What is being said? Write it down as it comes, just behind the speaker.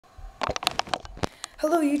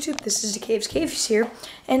Hello YouTube, this is Caves Caves here,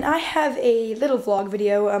 and I have a little vlog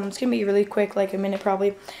video. It's gonna be really quick, like a minute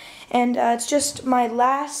probably, and it's just my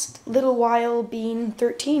last little while being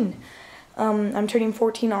 13. I'm turning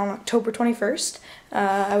 14 on October 21st.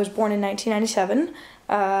 I was born in 1997,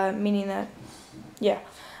 meaning that, yeah,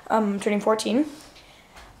 I'm turning 14.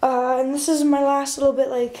 And this is my last little bit,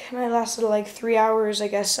 my last little 3 hours, I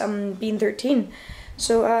guess, being 13.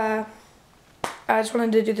 So I just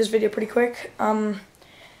wanted to do this video pretty quick.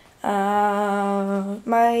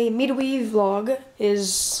 My Me2We vlog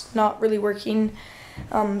is not really working,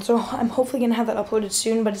 so I'm hopefully going to have that uploaded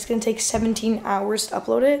soon, but it's going to take 17 hours to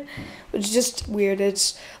upload it, which is just weird.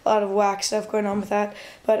 It's a lot of whack stuff going on with that,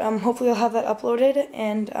 but hopefully I'll have that uploaded,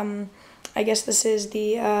 and I guess this is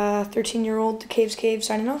the 13-year-old Caves Cave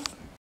signing off.